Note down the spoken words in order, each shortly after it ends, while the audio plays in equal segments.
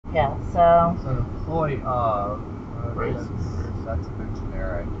Yeah, so It's an employee of. Right. That's a bit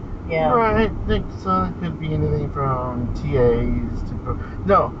generic. yeah. Right. So it could be anything from TAs to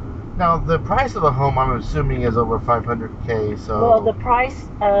no. Now the price of the home, I'm assuming, is over 500K. So Well, the price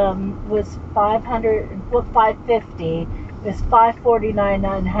was 500. Well, 550. It was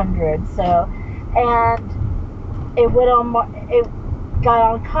 549,900. So, and it went on. It got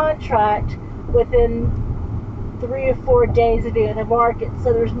on contract within 3 or 4 days of being in the market.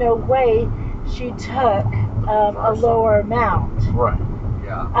 So there's no way she took a lower amount. right.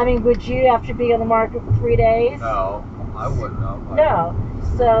 Yeah. I mean, would you have to be on the market for 3 days? No, I wouldn't have. No.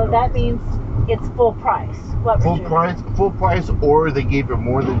 So that means it's full price. What Full would you- price, or they gave her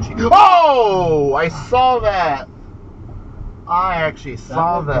more than she. Oh, I saw that. I actually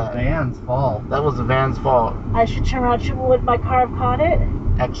saw that. The van's fault. That was the van's fault. I should turn around. Would my car have caught it?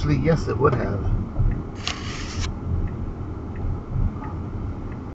 Actually, yes, it would have.